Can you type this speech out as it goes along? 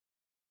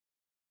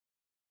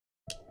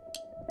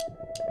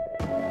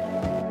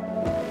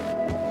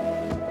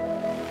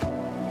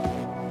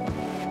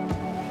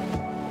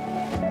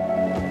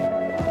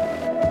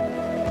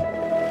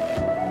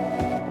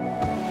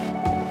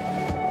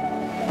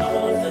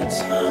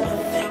Time I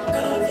think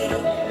of you,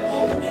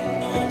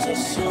 holding on to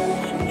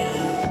someone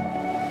new.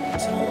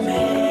 Don't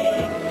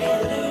make me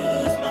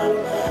lose my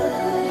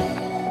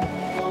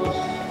mind.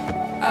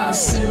 I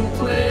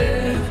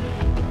simply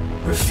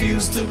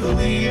refuse to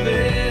believe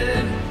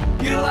it.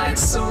 You're like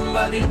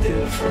somebody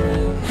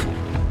different,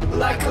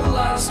 like a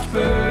lost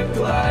bird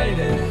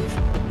gliding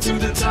to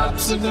the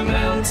tops of the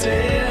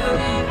mountain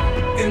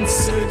in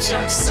search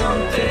of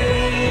something,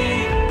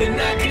 and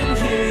I can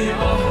hear your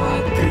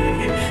heartbeat.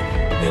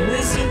 And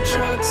is it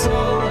drugs or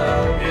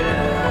love,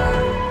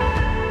 yeah?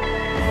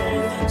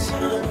 All the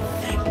time I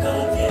think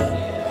of you,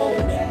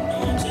 holding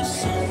on to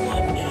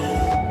someone new.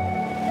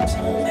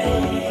 Don't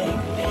make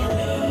me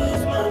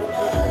lose my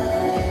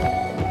mind.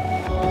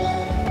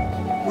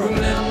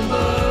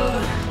 Remember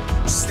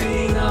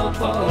staying up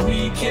all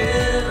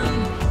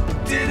weekend?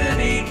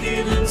 Didn't eat,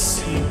 didn't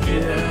sleep,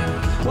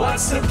 yeah.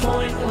 What's the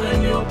point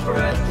when you're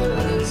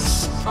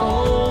breathless?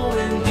 Oh,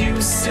 and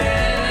you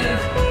said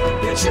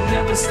that you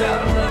never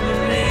stop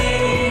loving me.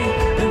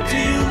 And do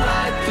you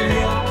lie through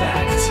your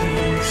back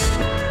teeth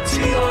to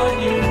your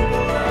new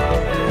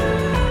beloved?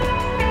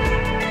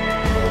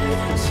 All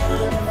the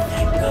time I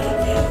think of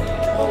you,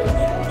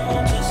 holding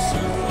on to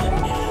someone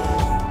new.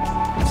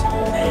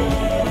 Don't make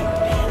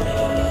me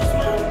lose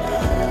my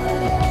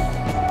mind.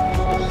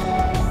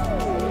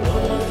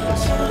 All the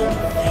time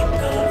I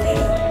think of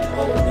you,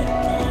 holding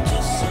on to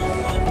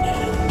someone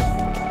new.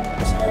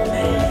 Don't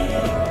make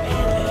me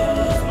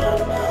lose my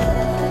mind.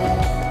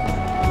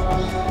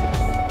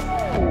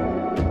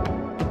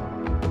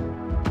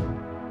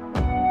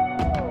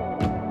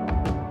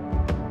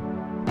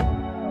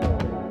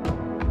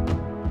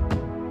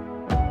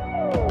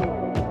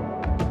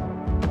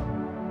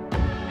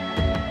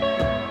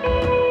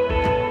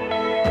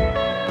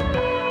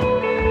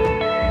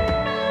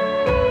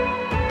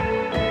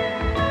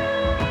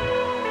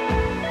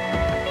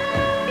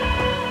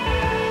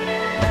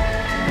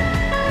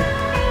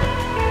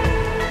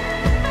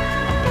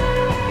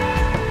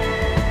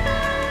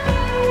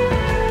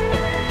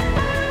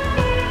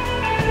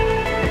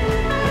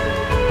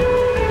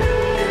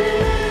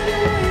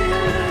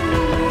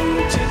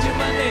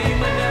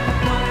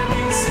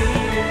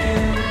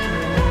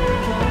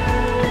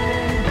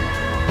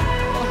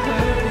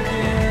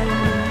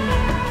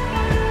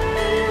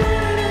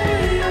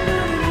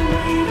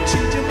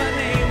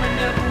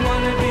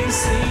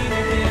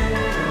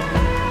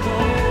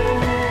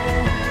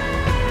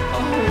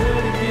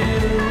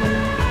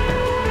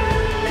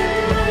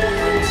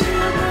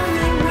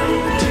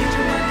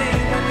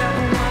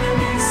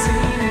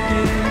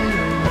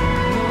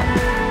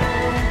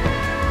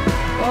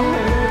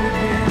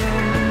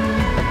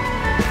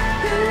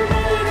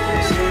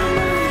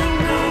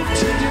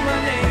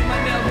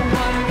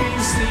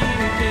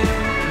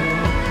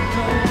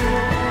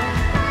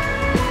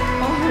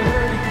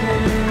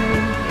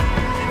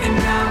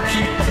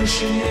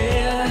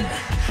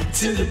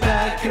 To the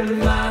back of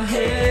my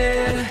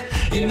head,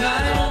 and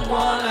I don't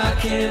want, I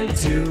can't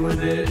do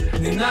with it,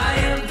 and I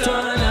am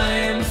done, I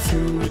am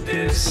through with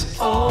this.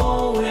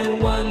 Oh,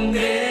 and one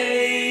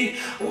day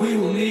we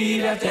will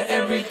meet after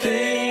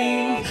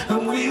everything,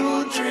 and we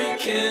will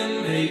drink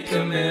and make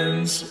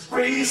amends,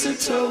 raise a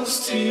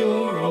toast to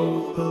your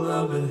old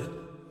beloved.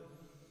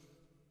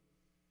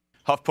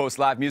 HuffPost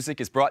Live Music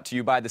is brought to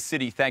you by the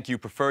Citi Thank You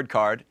Preferred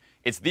Card.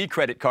 It's the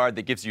credit card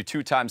that gives you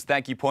 2 times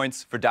thank you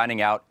points for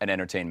dining out and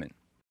entertainment.